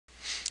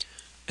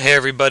Hey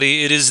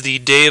everybody, it is the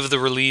day of the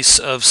release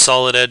of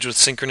Solid Edge with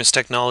Synchronous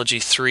Technology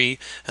 3,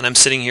 and I'm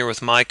sitting here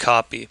with my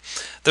copy.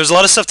 There's a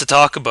lot of stuff to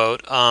talk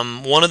about.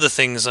 One of the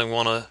things I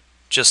want to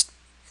just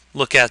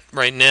look at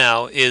right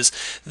now is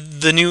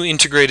the new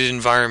integrated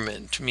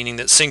environment, meaning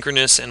that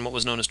synchronous and what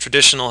was known as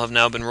traditional have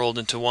now been rolled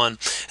into one.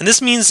 And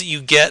this means that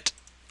you get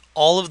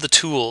all of the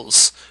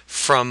tools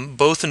from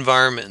both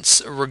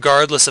environments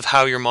regardless of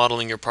how you're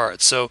modeling your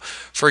parts. So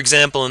for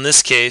example, in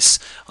this case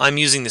I'm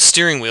using the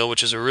steering wheel,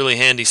 which is a really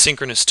handy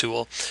synchronous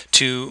tool,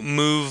 to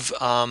move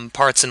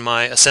parts in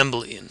my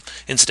assembly. And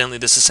incidentally,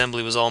 this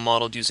assembly was all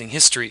modeled using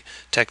history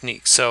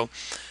techniques. So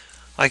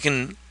I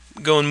can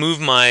go and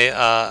move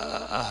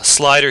my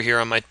slider here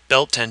on my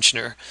belt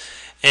tensioner,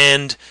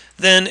 and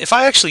then if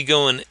I actually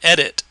go and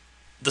edit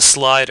the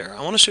slider,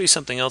 I want to show you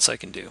something else I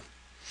can do.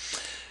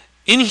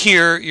 In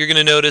here, you're going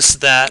to notice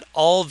that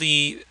all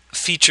the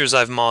features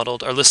I've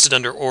modeled are listed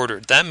under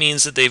ordered. That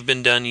means that they've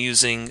been done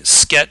using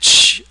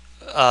sketch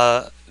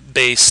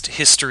based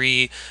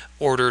history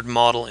ordered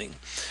modeling.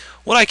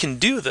 What I can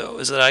do though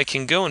is that I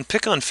can go and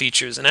pick on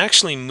features and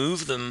actually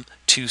move them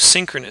to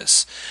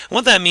synchronous. And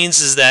what that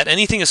means is that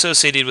anything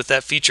associated with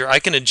that feature I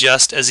can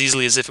adjust as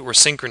easily as if it were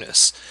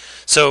synchronous.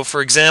 So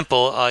for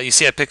example, you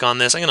see I pick on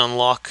this, I can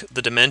unlock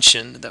the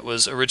dimension that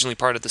was originally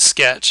part of the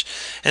sketch,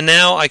 and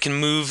now I can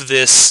move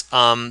this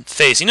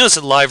face. You notice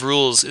that live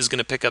rules is going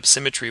to pick up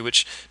symmetry,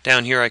 which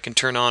down here I can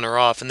turn on or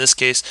off. In this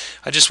case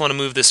I just want to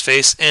move this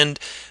face, and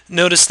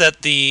notice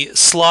that the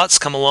slots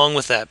come along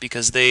with that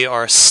because they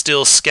are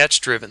still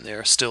sketch driven, they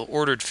are still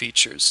ordered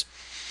features.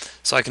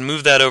 So I can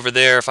move that over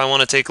there. If I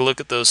want to take a look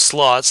at those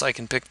slots, I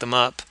can pick them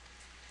up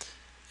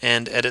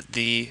and edit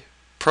the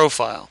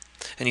profile.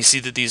 And you see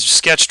that these are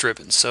sketch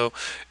driven. So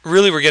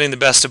really we're getting the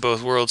best of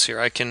both worlds here.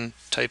 I can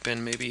type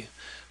in maybe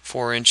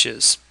 4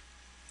 inches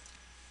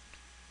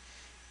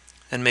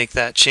and make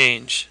that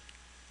change.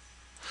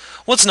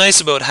 What's nice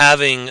about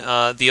having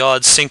the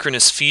odd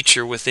synchronous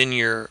feature within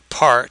your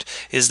part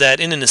is that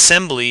in an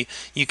assembly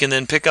you can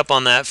then pick up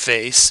on that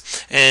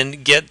face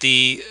and get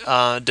the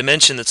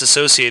dimension that's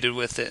associated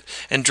with it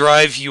and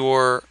drive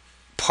your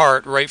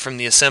part right from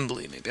the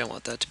assembly. Maybe I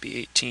want that to be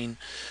 18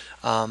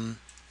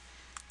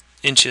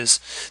 inches.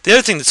 The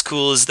other thing that's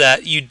cool is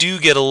that you do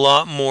get a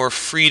lot more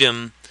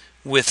freedom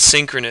with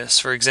synchronous.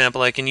 For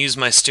example, I can use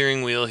my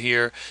steering wheel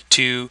here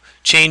to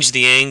change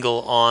the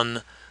angle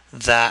on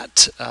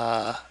that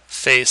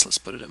face. Let's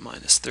put it at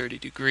minus 30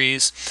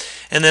 degrees.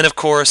 And then of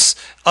course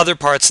other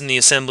parts in the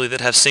assembly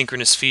that have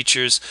synchronous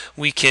features,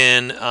 we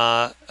can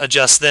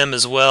adjust them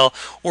as well,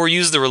 or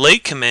use the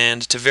relate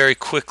command to very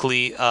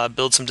quickly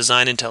build some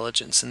design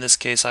intelligence. In this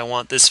case I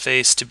want this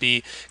face to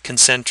be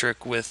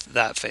concentric with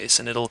that face,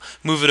 and it'll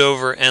move it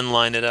over and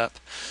line it up.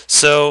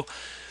 So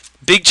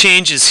big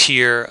changes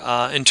here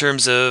in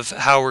terms of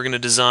how we're going to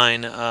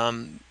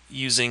design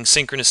using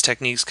synchronous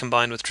techniques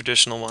combined with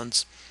traditional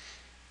ones.